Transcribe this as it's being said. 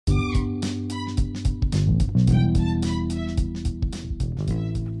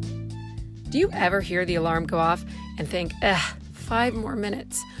Do you ever hear the alarm go off and think, 5 more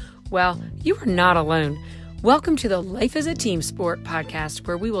minutes? Well, you are not alone. Welcome to the Life as a Team Sport podcast,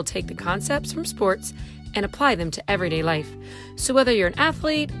 where we will take the concepts from sports and apply them to everyday life. So whether you're an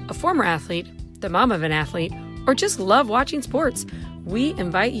athlete, a former athlete, the mom of an athlete, or just love watching sports, we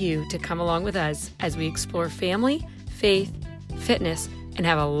invite you to come along with us as we explore family, faith, fitness, and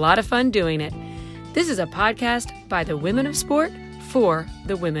have a lot of fun doing it. This is a podcast by the women of sport for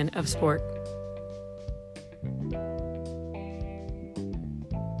the women of sport.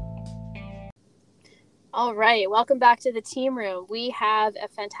 All right, welcome back to the team room. We have a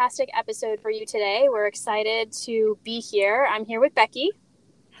fantastic episode for you today. We're excited to be here. I'm here with Becky.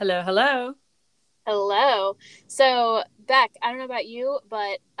 Hello, hello. Hello. So, Beck, I don't know about you,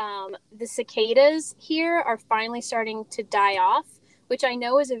 but the cicadas here are finally starting to die off, which I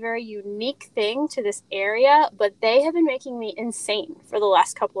know is a very unique thing to this area, but they have been making me insane for the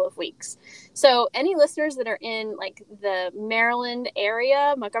last couple of weeks. So any listeners that are in like the Maryland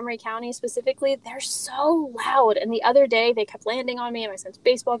area, Montgomery County specifically, they're so loud. And the other day they kept landing on me at my son's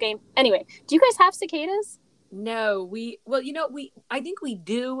baseball game. Anyway, do you guys have cicadas? No, I think we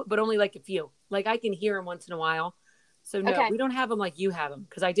do, but only like a few. Like I can hear them once in a while. So no, We don't have them like you have them.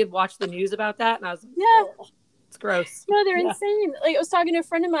 Because I did watch the news about that and I was like, yeah. Oh. It's gross. No, they're insane. Like I was talking to a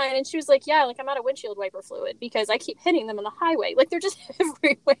friend of mine and she was like, yeah, like I'm out of windshield wiper fluid because I keep hitting them on the highway. Like they're just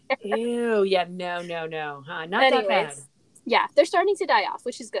everywhere. Ew, yeah, no. Not Anyways, that bad. Yeah, they're starting to die off,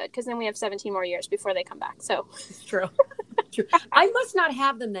 which is good because then we have 17 more years before they come back. So it's true. True. I must not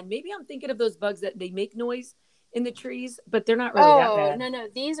have them then. Maybe I'm thinking of those bugs that they make noise in the trees, but they're not really that bad. No.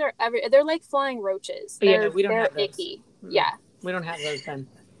 These are they're like flying roaches. We don't have those. Icky. Yeah. We don't have those then.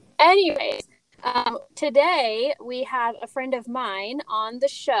 Anyways, today we have a friend of mine on the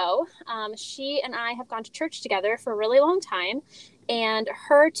show. She and I have gone to church together for a really long time, and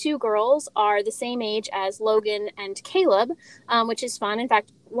her two girls are the same age as Logan and Caleb, which is fun. In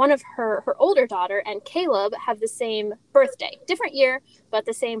fact, one of her older daughter and Caleb have the same birthday, different year, but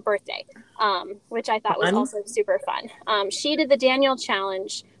the same birthday, which I thought was also super fun. She did the Daniel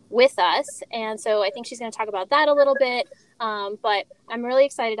Challenge with us, and so I think she's going to talk about that a little bit. But I'm really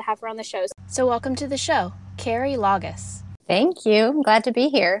excited to have her on the show. So welcome to the show, Carrie Logos. Thank you. I'm glad to be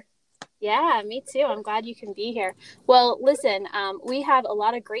here. Yeah, me too. I'm glad you can be here. Well, listen, we have a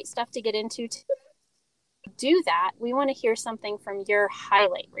lot of great stuff to get into. To do that, we want to hear something from your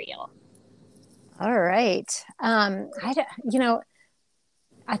highlight reel. All right. I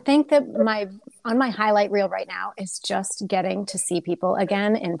think that my highlight reel right now is just getting to see people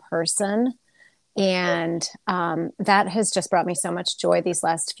again in person. And that has just brought me so much joy these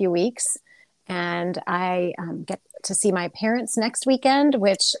last few weeks. And I get to see my parents next weekend,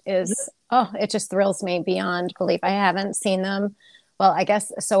 which is, it just thrills me beyond belief. I haven't seen them. Well, I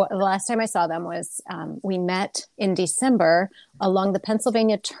guess, so the last time I saw them was we met in December along the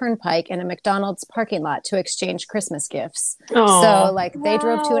Pennsylvania Turnpike in a McDonald's parking lot to exchange Christmas gifts. Aww. So like they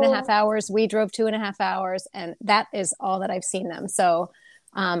drove 2.5 hours, we drove 2.5 hours, and that is all that I've seen them. So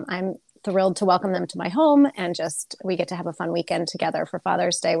I'm thrilled to welcome them to my home, and just we get to have a fun weekend together for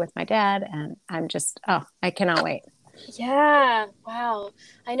Father's Day with my dad, and I'm just I cannot wait. Yeah, wow.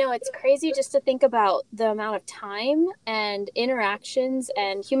 I know, it's crazy just to think about the amount of time and interactions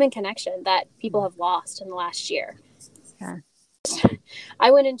and human connection that people have lost in the last year. Yeah.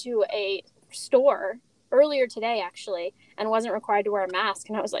 I went into a store earlier today actually and wasn't required to wear a mask,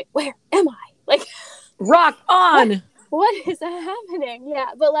 and I was like, where am I? Like, rock on. What is happening?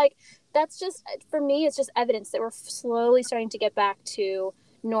 Yeah, but like that's just, for me, it's just evidence that we're slowly starting to get back to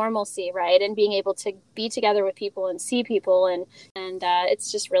normalcy, right? And being able to be together with people and see people, and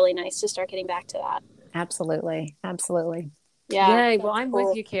it's just really nice to start getting back to that. Absolutely. Yeah. Yay. Well, I'm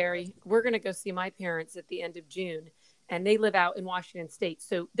with you, Carrie. We're going to go see my parents at the end of June, and they live out in Washington State,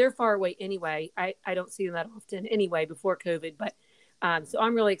 so they're far away anyway. I don't see them that often anyway before COVID, but so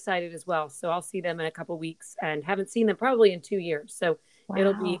I'm really excited as well. So I'll see them in a couple weeks, and haven't seen them probably in 2 years. So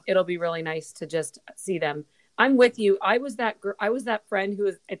wow. It'll be really nice to just see them. I'm with you. I was that friend who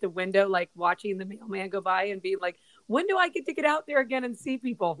was at the window, like watching the mailman go by and being like, when do I get to get out there again and see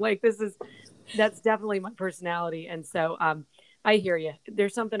people? Like that's definitely my personality. And so I hear you.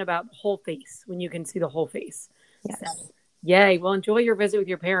 There's something about the whole face when you can see the whole face. Yes. So, yay. Well, enjoy your visit with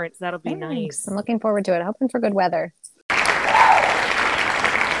your parents. That'll be nice. I'm looking forward to it. Hoping for good weather.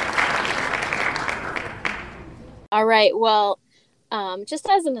 All right. Well, just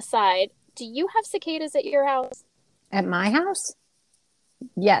as an aside, do you have cicadas at your house? At my house?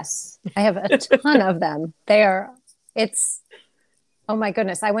 Yes. I have a ton of them. Oh my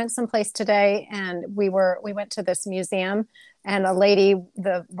goodness. I went someplace today and we went to this museum And a lady,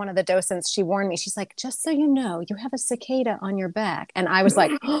 one of the docents, she warned me, she's like, just so you know, you have a cicada on your back. And I was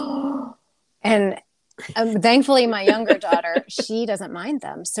like, oh, and thankfully my younger daughter, she doesn't mind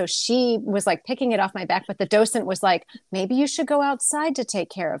them. So she was like picking it off my back, but the docent was like, maybe you should go outside to take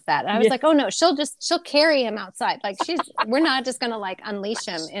care of that. And I was like, oh no, she'll carry him outside. Like we're not just going to like unleash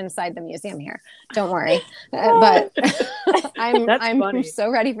him inside the museum here. Don't worry. But I'm so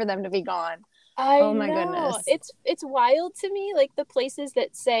ready for them to be gone. Oh my goodness. It's wild to me. Like the places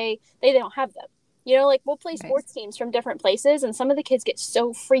that say they don't have them, like we'll play sports teams from different places. And some of the kids get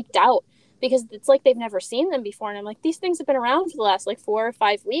so freaked out because it's like they've never seen them before. And I'm like, these things have been around for the last like 4 or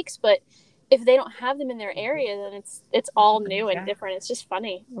 5 weeks, but if they don't have them in their area, then it's all new and different. It's just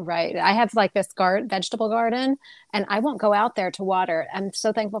funny. Right. I have like this vegetable garden, and I won't go out there to water. I'm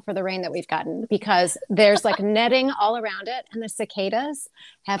so thankful for the rain that we've gotten, because there's like netting all around it, and the cicadas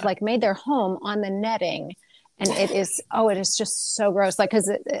have like made their home on the netting. And it is just so gross. Like, cause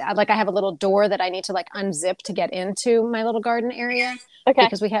I have a little door that I need to like unzip to get into my little garden area. Okay.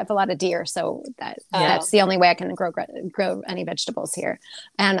 Because we have a lot of deer. So that's the only way I can grow any vegetables here.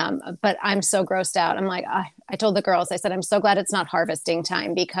 And, but I'm so grossed out. I'm like, I told the girls, I said, I'm so glad it's not harvesting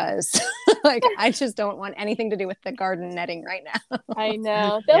time, because like, I just don't want anything to do with the garden netting right now. I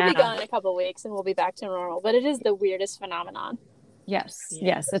know. They'll be gone in a couple of weeks and we'll be back to normal, but it is the weirdest phenomenon. Yes.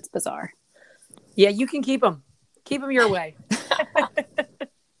 Yes. It's bizarre. Yeah. You can keep them. Keep them your way.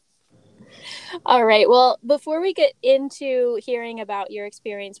 All right. Well, before we get into hearing about your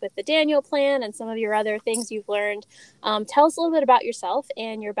experience with the Daniel Plan and some of your other things you've learned, tell us a little bit about yourself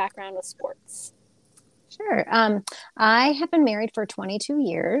and your background with sports. Sure. I have been married for 22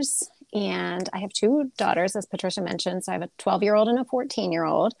 years, and I have 2 daughters, as Patricia mentioned. So I have a 12-year-old and a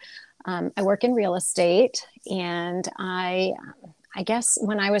 14-year-old. I work in real estate, and I guess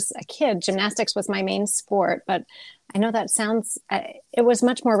when I was a kid, gymnastics was my main sport, but I know that it was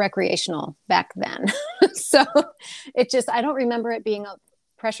much more recreational back then. So I don't remember it being a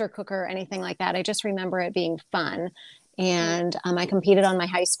pressure cooker or anything like that. I just remember it being fun. And I competed on my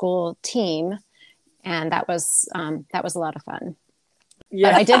high school team, and that was a lot of fun.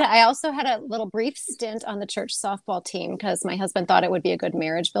 Yeah. But I also had a little brief stint on the church softball team, because my husband thought it would be a good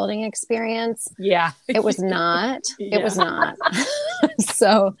marriage building experience. Yeah. It was not. It was not.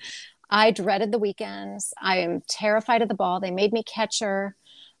 So I dreaded the weekends. I am terrified of the ball. They made me catcher,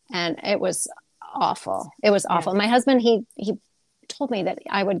 and it was awful. It was awful. Yeah. My husband, he told me that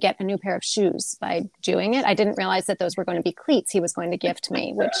I would get a new pair of shoes by doing it. I didn't realize that those were going to be cleats he was going to gift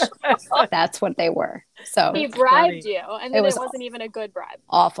me, which that's what they were. So he bribed you, and then it wasn't even a good bribe.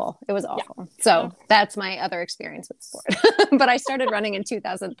 Awful. It was awful. Yeah. So that's my other experience with sport. But I started running in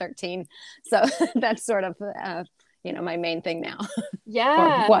 2013. So that's sort of, my main thing now.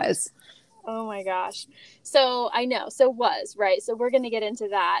 Yeah. Or was. Oh my gosh. So I know. So was, right? So we're going to get into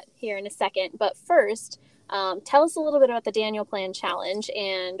that here in a second. But first, tell us a little bit about the Daniel Plan Challenge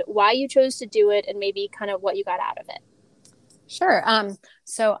and why you chose to do it, and maybe kind of what you got out of it. Sure.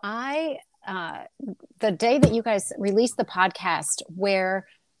 So the day that you guys released the podcast where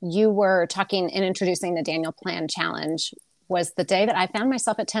you were talking and introducing the Daniel Plan Challenge was the day that I found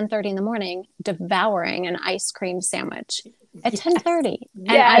myself at 10:30 in the morning devouring an ice cream sandwich at 10:30.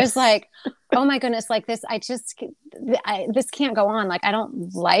 And I was like, oh my goodness, like this can't go on. Like, I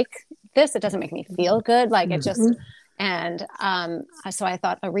don't like this. It doesn't make me feel good. Like it just, and so I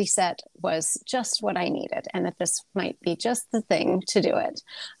thought a reset was just what I needed, and that this might be just the thing to do it.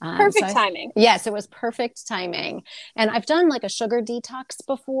 Perfect timing. Yes, it was perfect timing. And I've done like a sugar detox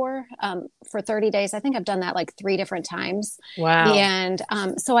before for 30 days. I think I've done that like 3 different times. Wow. And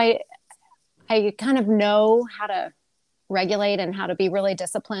so I kind of know how to regulate and how to be really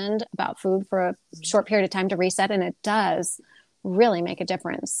disciplined about food for a short period of time to reset. And it does really make a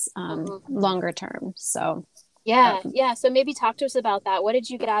difference longer term. So yeah. So maybe talk to us about that. What did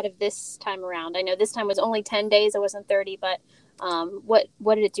you get out of this time around? I know this time was only 10 days. It wasn't 30, but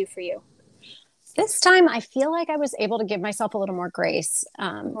what did it do for you? This time I feel like I was able to give myself a little more grace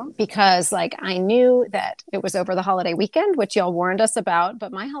because like I knew that it was over the holiday weekend, which y'all warned us about,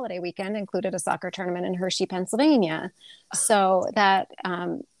 but my holiday weekend included a soccer tournament in Hershey, Pennsylvania. So that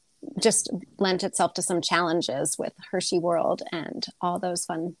just lent itself to some challenges with Hershey World and all those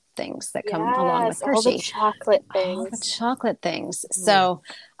fun things that come along with Hershey. All the chocolate things. All the chocolate things. So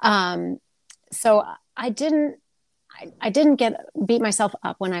I didn't beat myself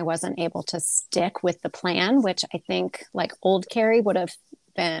up when I wasn't able to stick with the plan, which I think like old Carrie would have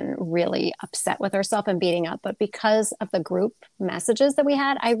been really upset with herself and beating up. But because of the group messages that we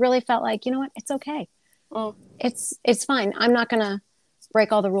had, I really felt like, you know what, it's okay. It's fine. I'm not going to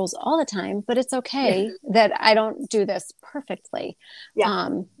break all the rules all the time, but it's okay that I don't do this perfectly.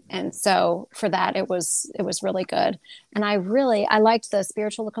 And so for that, it was really good. And I liked the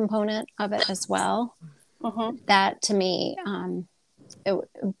spiritual component of it as well. That to me,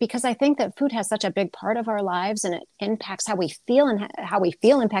 because I think that food has such a big part of our lives, and it impacts how we feel, and how we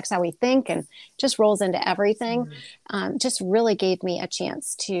feel impacts how we think, and just rolls into everything. Just really gave me a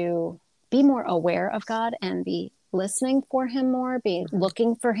chance to be more aware of God and be listening for him more, be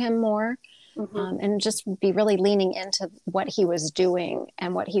looking for him more, and just be really leaning into what he was doing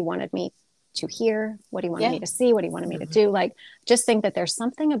and what he wanted me to hear, what he wanted me to see, what he wanted me to do. Like, just think that there's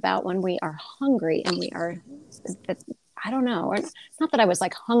something about when we are hungry and we are, I don't know, or not that I was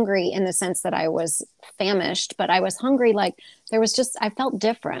like hungry in the sense that I was famished, but I was hungry. Like there was just, I felt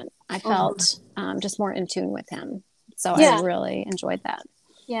different. I felt just more in tune with him. So I really enjoyed that.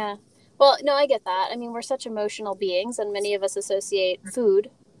 Yeah. Well, no, I get that. I mean, we're such emotional beings, and many of us associate food,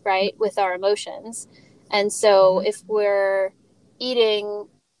 right, with our emotions. And so if we're eating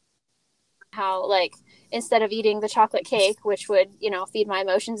instead of eating the chocolate cake, which would, feed my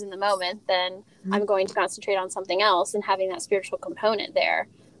emotions in the moment, then I'm going to concentrate on something else, and having that spiritual component there.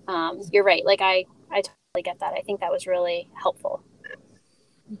 You're right. Like I totally get that. I think that was really helpful.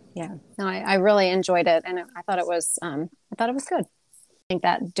 Yeah, no, I really enjoyed it. And I thought it was good. I think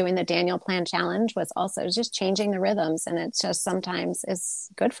that doing the Daniel Plan Challenge was also just changing the rhythms. And it's just sometimes it's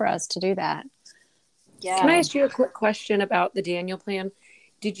good for us to do that. Yeah. Can I ask you a quick question about the Daniel Plan?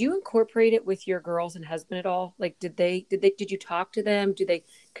 Did you incorporate it with your girls and husband at all? Like, did you talk to them?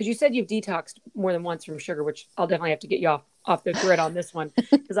 Because you said you've detoxed more than once from sugar, which I'll definitely have to get you off the grid on this one,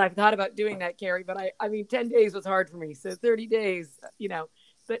 because I've thought about doing that, Carrie, but I mean, 10 days was hard for me. So 30 days,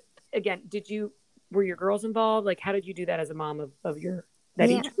 but again, were your girls involved? Like, how did you do that as a mom of that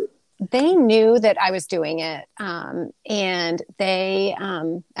age group? They knew that I was doing it. And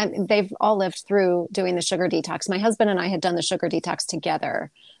they've all lived through doing the sugar detox. My husband and I had done the sugar detox together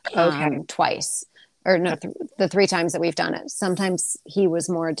twice, or no, the 3 times that we've done it. Sometimes he was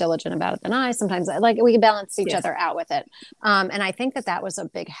more diligent about it than I. Sometimes we balance each other out with it. And I think that was a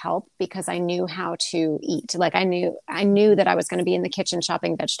big help, because I knew how to eat. Like I knew that I was going to be in the kitchen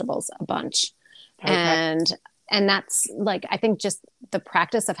chopping vegetables a bunch. And that's like, I think just the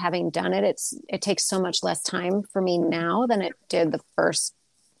practice of having done it, it takes so much less time for me now than it did the first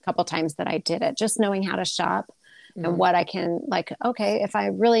couple times that I did it. Just knowing how to shop and what I can, like, okay, if I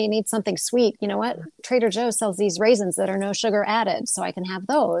really need something sweet, you know what? Trader Joe's sells these raisins that are no sugar added. So I can have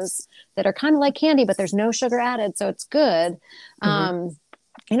those that are kind of like candy, but there's no sugar added. So it's good.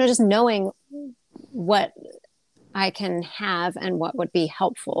 Just knowing what I can have and what would be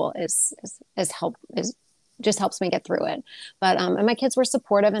helpful is just helps me get through it. But and my kids were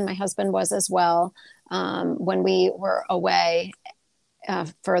supportive, and my husband was as well. When we were away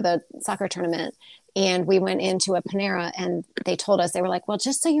for the soccer tournament, and we went into a Panera, and they told us, they were like, well,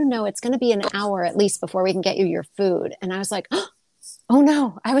 just so you know, it's going to be an hour at least before we can get you your food. And I was like, oh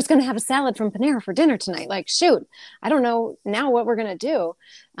no, I was going to have a salad from Panera for dinner tonight. Like, shoot, I don't know now what we're going to do.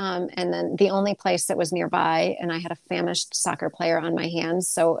 And then the only place that was nearby, and I had a famished soccer player on my hands,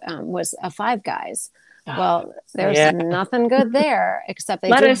 so was a Five Guys. Well, there's nothing good there, except they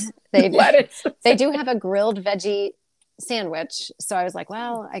do have a grilled veggie sandwich. So I was like,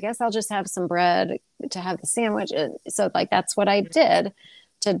 well, I guess I'll just have some bread to have the sandwich. And so that's what I did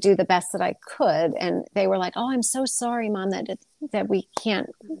to do the best that I could. And they were like, oh, I'm so sorry, Mom, that we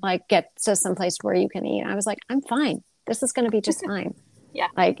can't get to some place where you can eat. I was like, I'm fine. This is going to be just fine.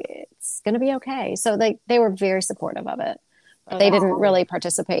 It's going to be okay. So they were very supportive of it. They didn't really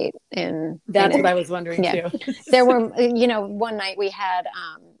participate in. That's what I was wondering too. There were, one night we had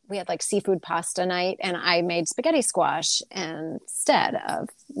like seafood pasta night, and I made spaghetti squash instead of,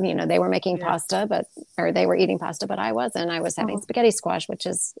 they were making pasta, or they were eating pasta, but I wasn't. I was having spaghetti squash, which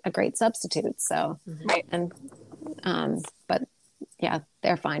is a great substitute. So, but yeah,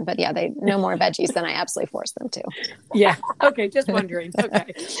 they're fine. But yeah, they no more veggies than I absolutely forced them to. Yeah. Okay. Just wondering.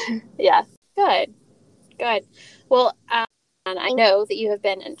 Okay. Yeah. Good. Well, and I know that you have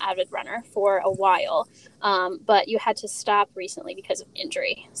been an avid runner for a while, but you had to stop recently because of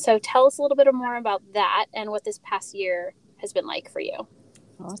injury. So tell us a little bit more about that and what this past year has been like for you.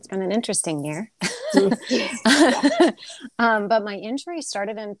 Well, it's been an interesting year. But my injury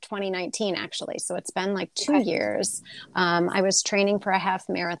started in 2019, actually. So it's been like 2 years. I was training for a half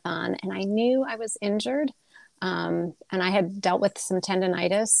marathon, and I knew I was injured. And I had dealt with some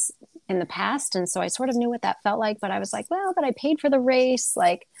tendonitis in the past. And so I sort of knew what that felt like, but I was like, well, but I paid for the race.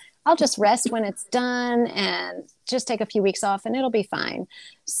 Like, I'll just rest when it's done and just take a few weeks off and it'll be fine.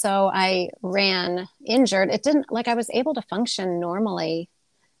 So I ran injured. It didn't, like, I was able to function normally.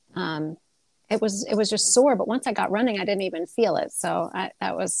 It was just sore, but once I got running, I didn't even feel it. So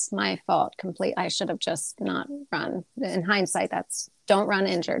that was my fault complete. I should have just not run. In hindsight, don't run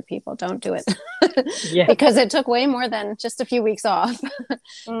injured, people. Don't do it. Yeah. Because it took way more than just a few weeks off.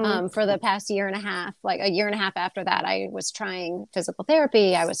 For the past year and a half. Like a year and a half after that, I was trying physical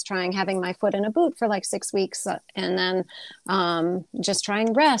therapy. I was trying having my foot in a boot for like 6 weeks, and then just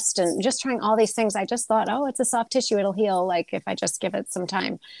trying rest and just trying all these things. I just thought, oh, it's a soft tissue, it'll heal, like if I just give it some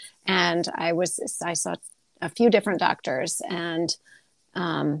time. And I saw a few different doctors, and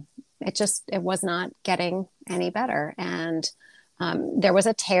it was not getting any better. And there was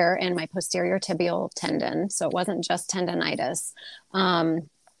a tear in my posterior tibial tendon. So it wasn't just tendonitis. But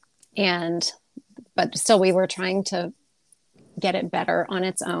still we were trying to get it better on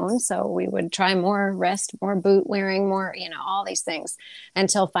its own. So we would try more rest, more boot wearing, more, all these things,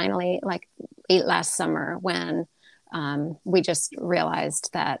 until finally, like late last summer, when we just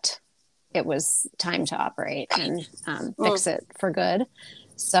realized that it was time to operate and fix it for good.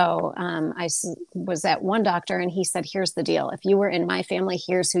 So I was at one doctor, and he said, here's the deal. If you were in my family,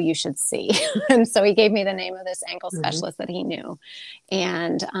 here's who you should see. And so he gave me the name of this ankle specialist that he knew.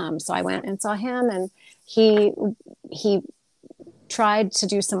 And so I went and saw him, and he tried to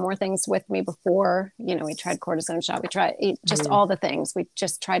do some more things with me before. We tried cortisone shot. We tried just all the things. We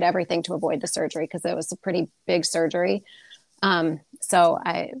just tried everything to avoid the surgery, because it was a pretty big surgery. So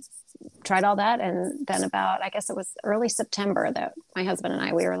I tried all that. And then about, I guess it was early September, that my husband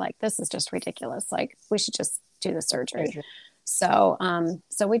and we were like, this is just ridiculous. Like, we should just do the surgery. So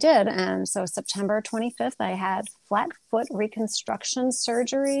we did. And so September 25th, I had flat foot reconstruction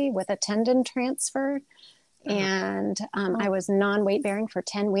surgery with a tendon transfer. And I was non-weight bearing for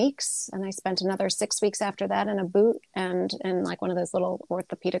 10 weeks. And I spent another 6 weeks after that in a boot and in like one of those little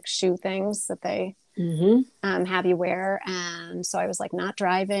orthopedic shoe things that they have you wear. And so I was like not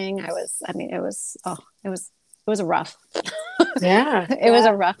driving. It was a rough, it was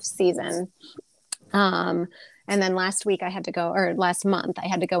a rough season. And then last month I had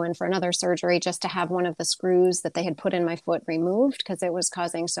to go in for another surgery just to have one of the screws that they had put in my foot removed, because it was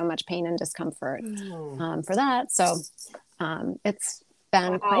causing so much pain and discomfort for that. So it's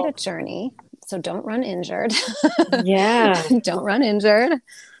been quite a journey. So don't run injured. Yeah. Don't run injured.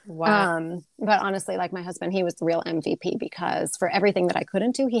 Wow. But honestly, like my husband, he was the real MVP, because for everything that I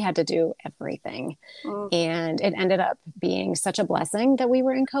couldn't do, he had to do everything. And it ended up being such a blessing that we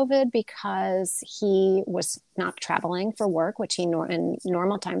were in COVID, because he was not traveling for work, which he in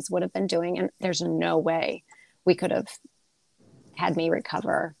normal times would have been doing. And there's no way we could have had me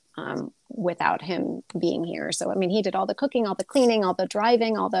recover without him being here. So, he did all the cooking, all the cleaning, all the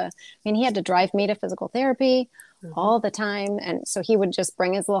driving, he had to drive me to physical therapy all the time. And so he would just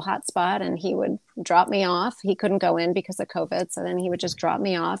bring his little hotspot and he would drop me off. He couldn't go in because of COVID. So then he would just drop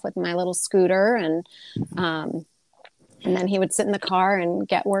me off with my little scooter, and then he would sit in the car and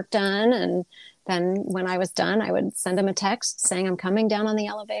get work done. And then when I was done, I would send him a text saying I'm coming down on the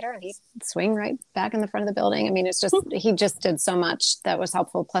elevator, and he'd swing right back in the front of the building. It's just, he just did so much that was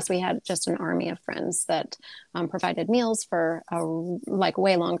helpful. Plus we had just an army of friends that provided meals for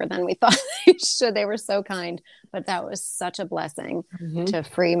way longer than we thought they should. They were so kind, but that was such a blessing to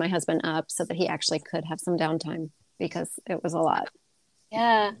free my husband up so that he actually could have some downtime, because it was a lot.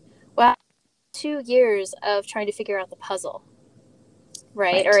 Yeah. Well, 2 years of trying to figure out the puzzle.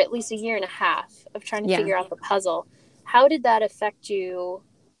 Right? Or at least a year and a half of trying to figure out the puzzle. How did that affect you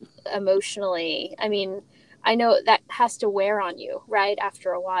emotionally? I know that has to wear on you, right?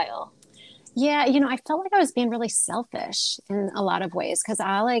 After a while. Yeah. I felt like I was being really selfish in a lot of ways, because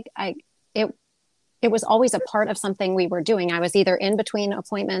it was always a part of something we were doing. I was either in between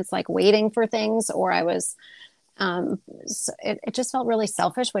appointments, like waiting for things, or I was, so it just felt really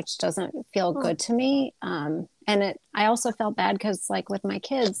selfish, which doesn't feel good to me. I also felt bad because, like, with my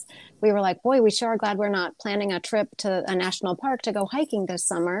kids, we were like, boy, we sure are glad we're not planning a trip to a national park to go hiking this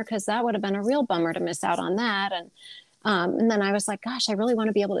summer, because that would have been a real bummer to miss out on that. And then I was like, gosh, I really want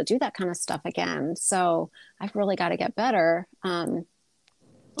to be able to do that kind of stuff again. So I've really got to get better. But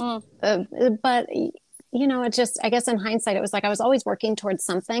it just, I guess in hindsight, it was like I was always working towards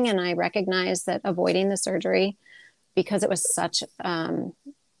something, and I recognized that avoiding the surgery, because it was such an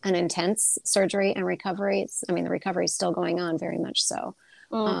intense surgery and recovery. The recovery is still going on, very much so.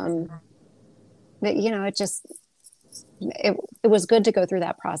 But it was good to go through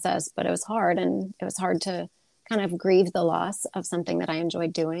that process, but it was hard, and it was hard to kind of grieve the loss of something that I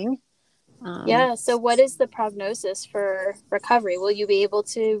enjoyed doing. Yeah. So what is the prognosis for recovery? Will you be able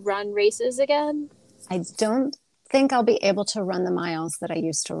to run races again? I don't think I'll be able to run the miles that I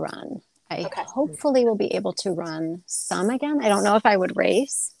used to run. I Okay. hopefully will be able to run some again. I don't know if I would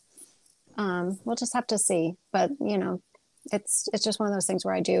race. We'll just have to see. But it's just one of those things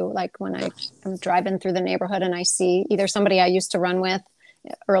where I do, like when I'm driving through the neighborhood and I see either somebody I used to run with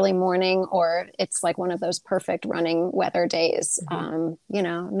early morning, or it's like one of those perfect running weather days.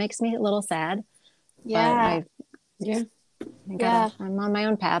 It makes me a little sad. Yeah. I'm on my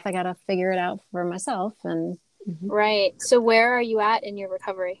own path. I got to figure it out for myself. And right. So where are you at in your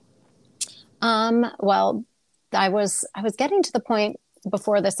recovery? Well, I was getting to the point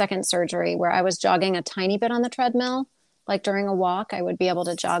before the second surgery where I was jogging a tiny bit on the treadmill. Like during a walk, I would be able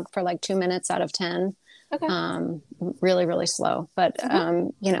to jog for like 2 minutes out of 10. Okay. Really, really slow. But,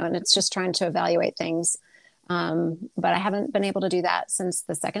 and it's just trying to evaluate things. But I haven't been able to do that since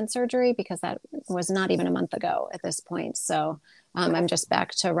the second surgery because that was not even a month ago at this point. So I'm just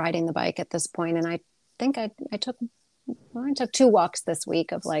back to riding the bike at this point. And I think I took 2 walks this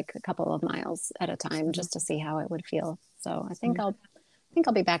week of like a couple of miles at a time just to see how it would feel. So I think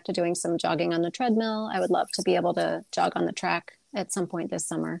I'll be back to doing some jogging on the treadmill. I would love to be able to jog on the track at some point this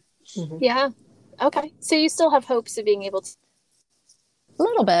summer. Yeah. Okay. So you still have hopes of being able to. A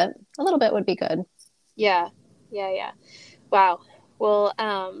little bit would be good. Yeah. Wow. Well,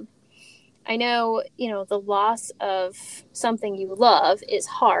 I know, the loss of something you love is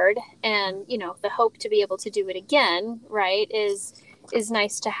hard, and, the hope to be able to do it again, right, is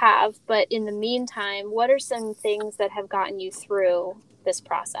nice to have. But in the meantime, what are some things that have gotten you through this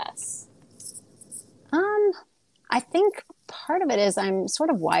process? I think part of it is I'm sort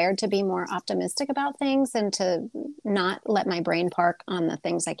of wired to be more optimistic about things and to not let my brain park on the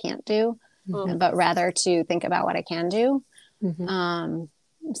things I can't do, but rather to think about what I can do.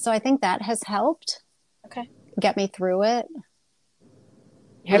 So I think that has helped get me through it.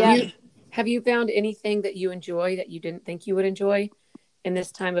 Have you found anything that you enjoy that you didn't think you would enjoy in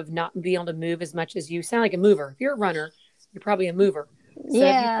this time of not being able to move as much as you sound like a mover? If you're a runner, you're probably a mover. So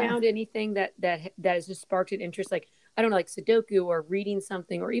have you found anything that has just sparked an interest? Like, I don't know, like Sudoku or reading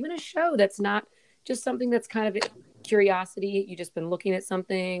something or even a show that's not just something that's kind of a curiosity. You just been looking at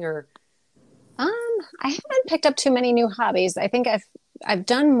something or. I haven't picked up too many new hobbies. I think I've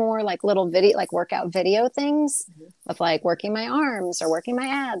done more like little workout video things with like working my arms or working my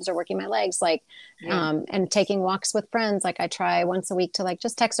abs or working my legs, and taking walks with friends. Like I try once a week to like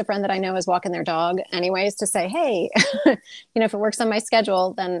just text a friend that I know is walking their dog anyways to say, hey, if it works on my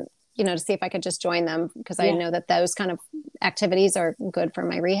schedule, then, to see if I could just join them. Because I know that those kind of activities are good for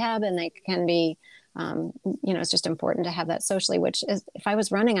my rehab and they can be, it's just important to have that socially, which is, if I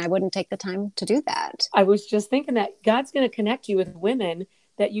was running, I wouldn't take the time to do that. I was just thinking that God's going to connect you with women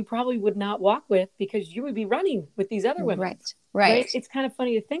that you probably would not walk with because you would be running with these other women. Right. It's kind of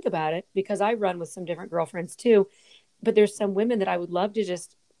funny to think about it because I run with some different girlfriends too, but there's some women that I would love to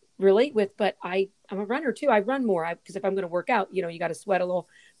just relate with, but I'm a runner too. I run more because if I'm going to work out, you got to sweat a little,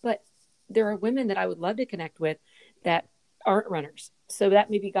 but there are women that I would love to connect with that aren't runners. So that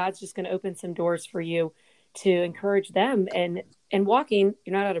maybe God's just going to open some doors for you to encourage them. And walking,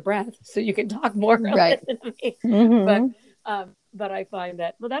 you're not out of breath, so you can talk more. Right. But I find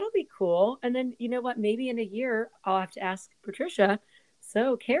that, well, that'll be cool. And then, you know what, maybe in a year I'll have to ask Patricia,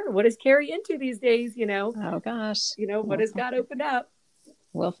 so Carrie, what is Carrie into these days? Oh gosh. What has God opened up?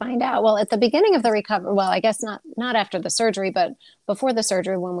 We'll find out. Well, at the beginning of the recovery, well, I guess not after the surgery, but before the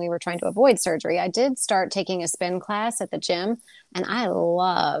surgery, when we were trying to avoid surgery, I did start taking a spin class at the gym, and I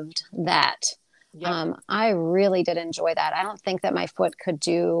loved that. Yep. I really did enjoy that. I don't think that my foot could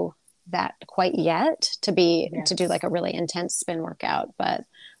do that quite yet to do like a really intense spin workout, but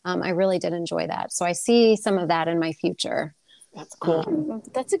I really did enjoy that. So I see some of that in my future. That's cool.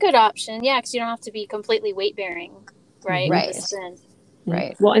 That's a good option. Yeah, because you don't have to be completely weight bearing, right? Right.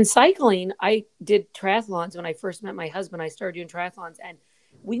 Right. Well, in cycling, I did triathlons when I first met my husband. I started doing triathlons, and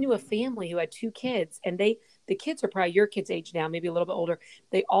we knew a family who had 2 kids, and the kids are probably your kids' age now, maybe a little bit older.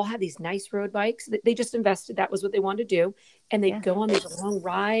 They all had these nice road bikes that they just invested. That was what they wanted to do. And they'd go on these long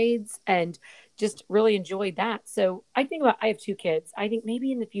rides and just really enjoyed that. So I have 2 kids. I think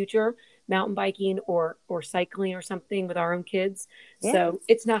maybe in the future, mountain biking or cycling or something with our own kids. Yeah. So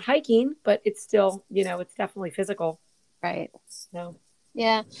it's not hiking, but it's still, it's definitely physical. Right. So.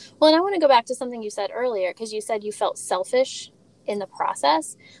 Yeah. Well, and I want to go back to something you said earlier, because you said you felt selfish in the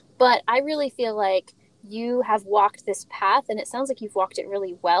process, but I really feel like you have walked this path, and it sounds like you've walked it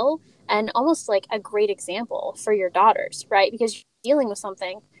really well, and almost like a great example for your daughters, right? Because you're dealing with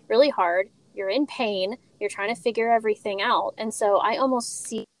something really hard, you're in pain, you're trying to figure everything out. And so I almost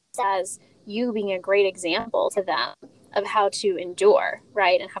see as you being a great example to them of how to endure,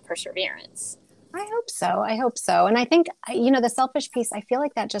 right, and have perseverance. I hope so. I hope so. And I think, the selfish piece, I feel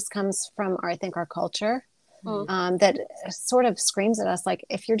like that just comes from our culture, that sort of screams at us, like,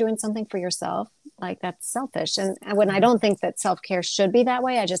 if you're doing something for yourself, like, that's selfish. And when I don't think that self-care should be that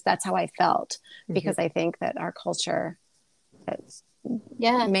way, that's how I felt, because I think that our culture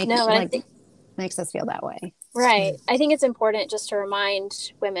makes us feel that way. Right. I think it's important just to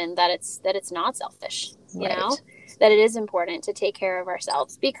remind women that it's not selfish, you know, that it is important to take care of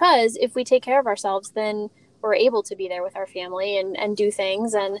ourselves, because if we take care of ourselves, then we're able to be there with our family and do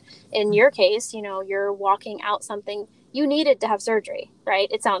things. And in your case, you're walking out something you needed to have surgery, right?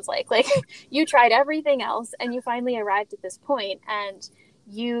 It sounds like you tried everything else and you finally arrived at this point and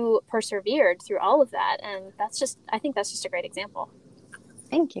you persevered through all of that. And I think that's just a great example.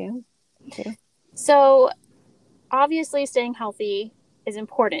 Thank you. Thank you. So obviously staying healthy is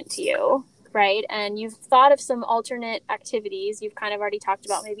important to you, right? And you've thought of some alternate activities. You've kind of already talked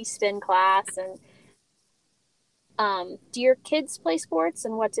about maybe spin class. And do your kids play sports,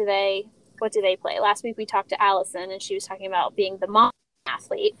 and what do they play? Last week we talked to Allison, and she was talking about being the mom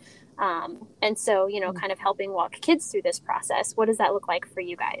athlete. And so, kind of helping walk kids through this process. What does that look like for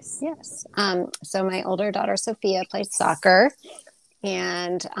you guys? Yes. So my older daughter, Sophia, plays soccer.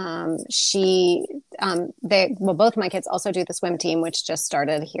 And both of my kids also do the swim team, which just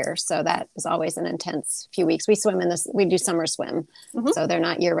started here. So that is always an intense few weeks. We do summer swim. So they're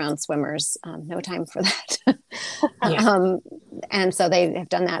not year-round swimmers. No time for that. And so they have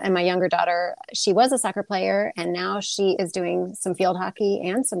done that. And my younger daughter, she was a soccer player, and now she is doing some field hockey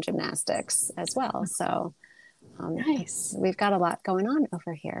and some gymnastics as well. So nice. We've got a lot going on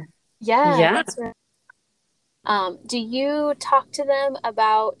over here. Yeah. That's right. Do you talk to them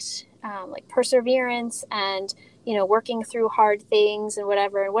about perseverance and, working through hard things and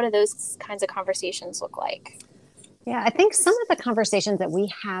whatever? And what do those kinds of conversations look like? Yeah, I think some of the conversations that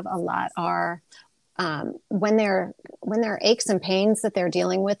we have a lot are when there are aches and pains that they're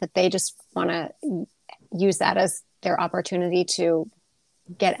dealing with, that they just want to use that as their opportunity to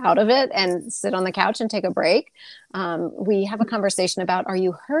get out of it and sit on the couch and take a break. We have a conversation about, are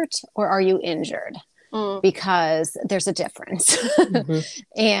you hurt or are you injured? Because there's a difference.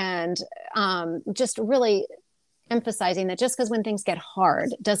 And just really emphasizing that just because when things get hard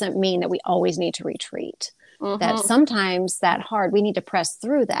doesn't mean that we always need to retreat. That sometimes that hard, we need to press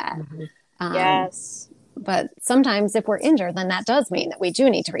through that. Yes. But sometimes if we're injured, then that does mean that we do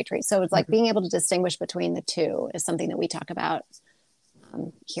need to retreat. So it's like being able to distinguish between the two is something that we talk about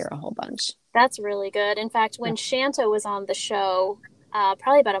here a whole bunch. That's really good. In fact, when Shanta was on the show,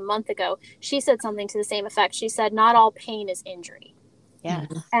 probably about a month ago, she said something to the same effect. She said, not all pain is injury. Yeah.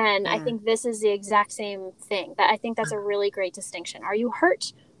 And I think this is the exact same thing. That I think that's a really great distinction. Are you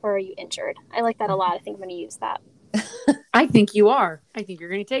hurt or are you injured? I like that a lot. I think I'm going to use that. I think you are. I think you're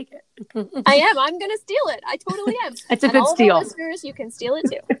going to take it. I am. I'm going to steal it. I totally am. It's a good steal. All listeners, you can steal it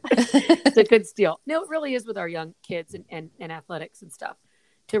too. It's a good steal. No, it really is with our young kids and athletics and stuff,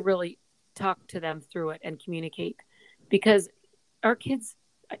 to really talk to them through it and communicate, because our kids,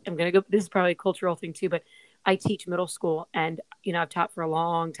 I'm going to go, this is probably a cultural thing too, but I teach middle school, and, I've taught for a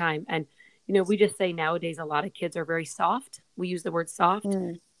long time. And, we just say nowadays, a lot of kids are very soft. We use the word soft,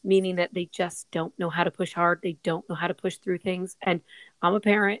 meaning that they just don't know how to push hard. They don't know how to push through things. And I'm a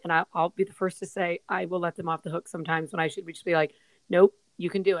parent, and I'll be the first to say, I will let them off the hook sometimes when I should just be like, nope, you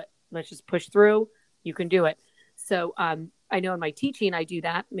can do it. Let's just push through. You can do it. So I know in my teaching, I do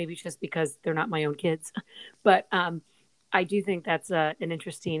that. Maybe it's just because they're not my own kids, but I do think that's an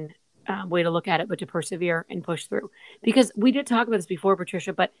interesting way to look at it, but to persevere and push through. Because we did talk about this before,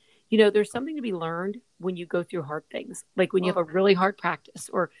 Patricia, but there's something to be learned when you go through hard things, like when you have a really hard practice,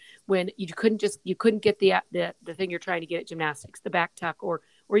 or when you couldn't get the thing you're trying to get at gymnastics, the back tuck, or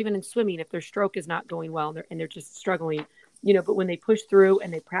even in swimming, if their stroke is not going well and they're just struggling, but when they push through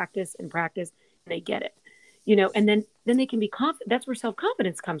and they practice and they get it, and then they can be confident. That's where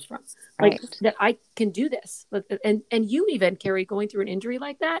self-confidence comes from. Like that I can do this. And you even, Carrie, going through an injury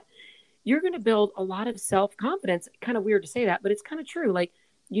like that, you're going to build a lot of self-confidence. Kind of weird to say that, but it's kind of true. Like,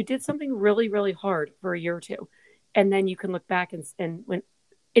 you did something really, really hard for a year or two, and then you can look back and when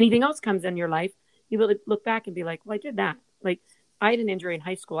anything else comes in your life, you really look back and be like, well, I did that. Like, I had an injury in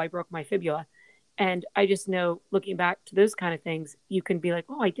high school. I broke my fibula. And I just know, looking back to those kind of things, you can be like,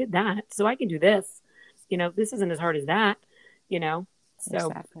 oh, I did that, so I can do this. This isn't as hard as that, So,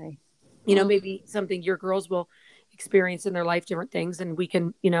 exactly. Maybe something your girls will experience in their life, different things. And we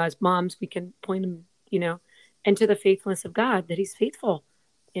can, as moms, we can point them, into the faithfulness of God, that he's faithful,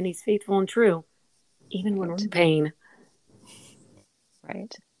 and he's faithful and true, even when we're in pain.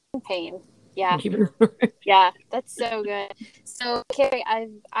 Right. pain. Yeah. Yeah, that's so good. So, Carrie,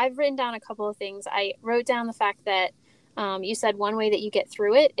 I've written down a couple of things. I wrote down the fact that you said one way that you get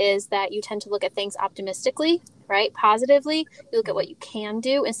through it is that you tend to look at things optimistically, right? Positively. You look at what you can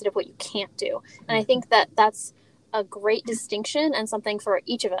do instead of what you can't do. And I think that that's a great distinction and something for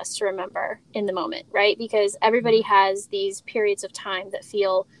each of us to remember in the moment, right? Because everybody has these periods of time that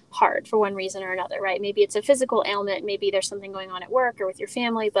feel hard for one reason or another, right? Maybe it's a physical ailment, maybe there's something going on at work or with your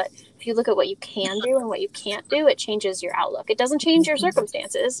family, but if you look at what you can do and what you can't do, it changes your outlook. It doesn't change your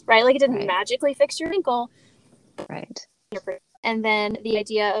circumstances, right? Like it didn't magically fix your ankle. Right. And then the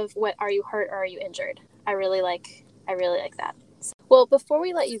idea of what, are you hurt or are you injured? I really like that. Well, before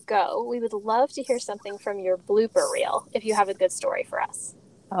we let you go, we would love to hear something from your blooper reel if you have a good story for us.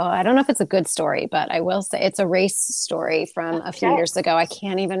 Oh, I don't know if it's a good story, but I will say it's a race story from a few years ago. I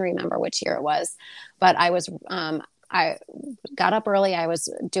can't even remember which year it was, but I got up early. I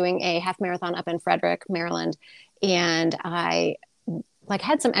was doing a half marathon up in Frederick, Maryland, and I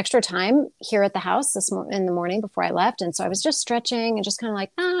had some extra time here at the house in the morning before I left. And so I was just stretching and just kind of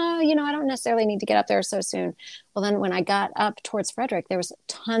like, I don't necessarily need to get up there so soon. Well, then when I got up towards Frederick, there was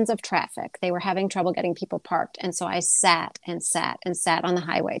tons of traffic. They were having trouble getting people parked. And so I sat and sat and sat on the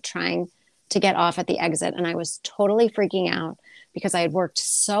highway trying to get off at the exit. And I was totally freaking out because I had worked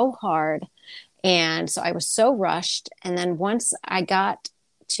so hard. And so I was so rushed. And then once I got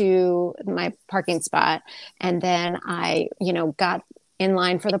to my parking spot and then I, got in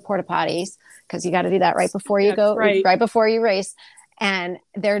line for the porta potties, because you got to do that right before you go, right before you race. And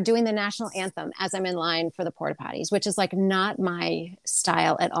they're doing the national anthem as I'm in line for the porta potties, which is like not my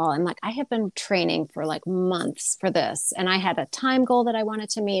style at all. I'm like, I have been training for like months for this. And I had a time goal that I wanted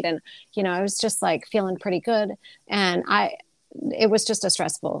to meet. And, I was just like feeling pretty good. And it was just a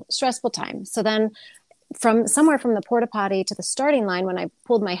stressful time. So then from somewhere from the porta potty to the starting line, when I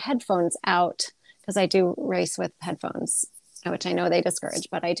pulled my headphones out, because I do race with headphones, which I know they discourage,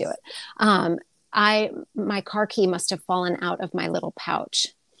 but I do it. My car key must have fallen out of my little pouch.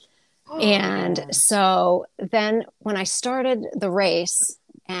 And so then when I started the race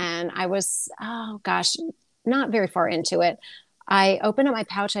and I was, not very far into it, I opened up my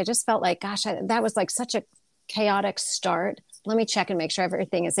pouch. I just felt like, that was like such a chaotic start. Let me check and make sure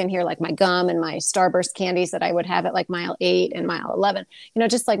everything is in here, like my gum and my Starburst candies that I would have at like mile 8 and mile 11,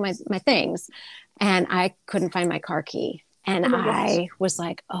 just like my things. And I couldn't find my car key. And I was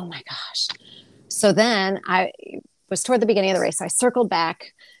like, oh my gosh. So then I was toward the beginning of the race. So I circled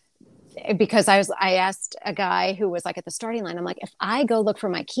back because I asked a guy who was like at the starting line, I'm like, if I go look for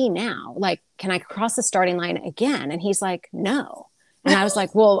my key now, like, can I cross the starting line again? And he's like, no. And I was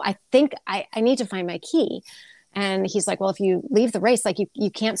like, well, I think I need to find my key. And he's like, well, if you leave the race, like you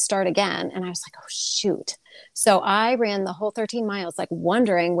can't start again. And I was like, oh, shoot. So I ran the whole 13 miles, like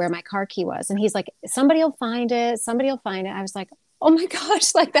wondering where my car key was. And he's like, somebody will find it. I was like, oh my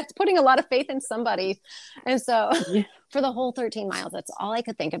gosh, like that's putting a lot of faith in somebody. And so for the whole 13 miles, that's all I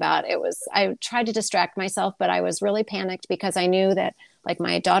could think about. I tried to distract myself, but I was really panicked because I knew that like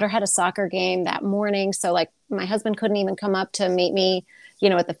my daughter had a soccer game that morning. So like my husband couldn't even come up to meet me,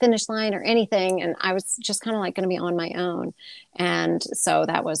 at the finish line or anything. And I was just kind of like going to be on my own. And so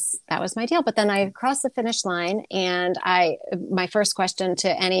that was my deal. But then I crossed the finish line and my first question to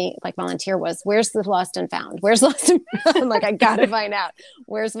any like volunteer was, where's the lost and found? Where's lost and found? I'm like, I got to find out,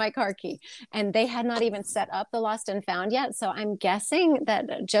 where's my car key? And they had not even set up the lost and found yet. So I'm guessing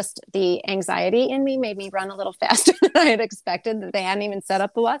that just the anxiety in me made me run a little faster than I had expected, that they hadn't even set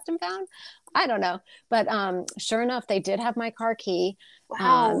up the lost and found. I don't know. But sure enough, they did have my car key.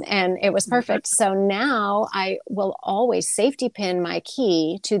 Wow. And it was perfect. So now I will always safety pin my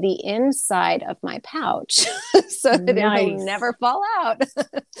key to the inside of my pouch so that it will never fall out.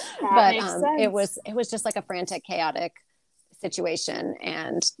 But it was just like a frantic, chaotic situation.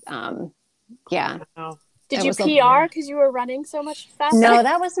 And Wow. Did you PR because you were running so much faster? No,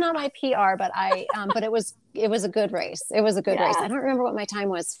 that was not my PR, but but it was a good race. It was a good race. I don't remember what my time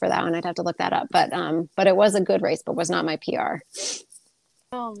was for that one. I'd have to look that up, but it was a good race, but was not my PR.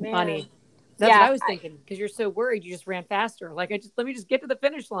 Oh man. Funny. That's what I was thinking, because you're so worried you just ran faster. Like let me just get to the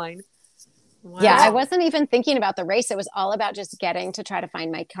finish line. Wow. Yeah, I wasn't even thinking about the race. It was all about just getting to try to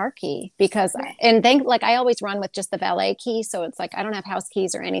find my car key because, I always run with just the valet key. So it's like, I don't have house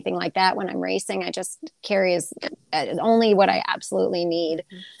keys or anything like that when I'm racing. I just carry only what I absolutely need.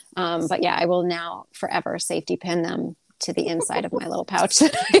 But yeah, I will now forever safety pin them to the inside of my little pouch.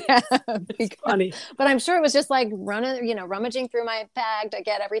 Funny. But I'm sure it was just like rummaging through my bag to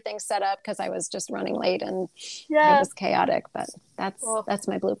get everything set up because I was just running late and it was chaotic. But that's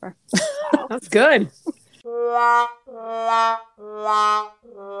my blooper. That's good.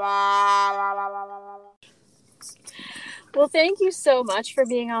 Well, thank you so much for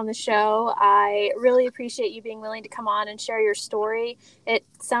being on the show. I really appreciate you being willing to come on and share your story. It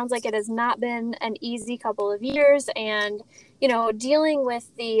sounds like it has not been an easy couple of years, and dealing with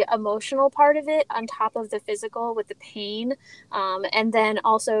the emotional part of it on top of the physical with the pain, and then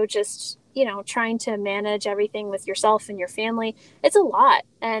also just trying to manage everything with yourself and your family. It's a lot,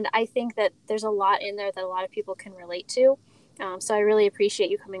 and I think that there's a lot in there that a lot of people can relate to. So I really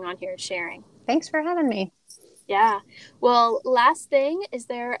appreciate you coming on here and sharing. Thanks for having me. Yeah. Well, last thing, is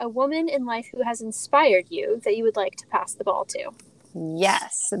there a woman in life who has inspired you that you would like to pass the ball to?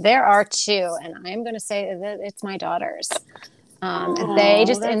 Yes, there are two, and I'm going to say that it's my daughters. They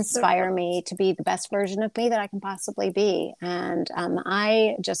just inspire me to be the best version of me that I can possibly be. And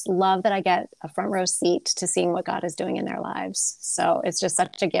I just love that I get a front row seat to seeing what God is doing in their lives. So it's just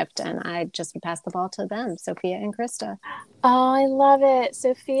such a gift. And I just would pass the ball to them, Sophia and Krista. Oh, I love it.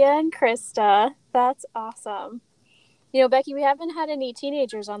 Sophia and Krista. That's awesome. Becky, we haven't had any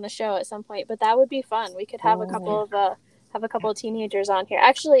teenagers on the show at some point, but that would be fun. We could have a couple of teenagers on here.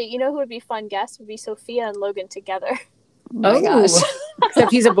 Actually, who would be fun guests would be Sophia and Logan together. Oh my gosh.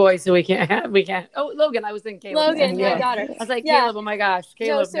 Except he's a boy, so we can't. Oh, Logan, I was thinking Caleb. Logan, my daughter. I was like, Caleb, oh my gosh.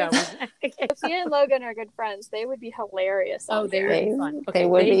 Caleb, no. Sophia and Logan are good friends. They would be hilarious. They would be fun. Okay, they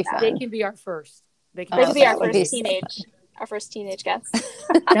would be fun. They can be our first. They could be our first teenage guests.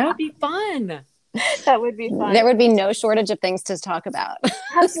 That would be fun. That would be fun. There would be no shortage of things to talk about.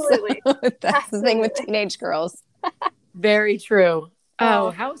 Absolutely. That's the thing with teenage girls. Very true.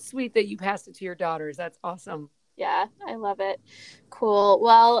 Oh, how sweet that you passed it to your daughters. That's awesome. Yeah, I love it. Cool.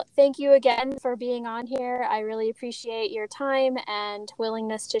 Well, thank you again for being on here. I really appreciate your time and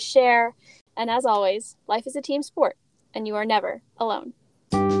willingness to share. And as always, life is a team sport, and you are never alone.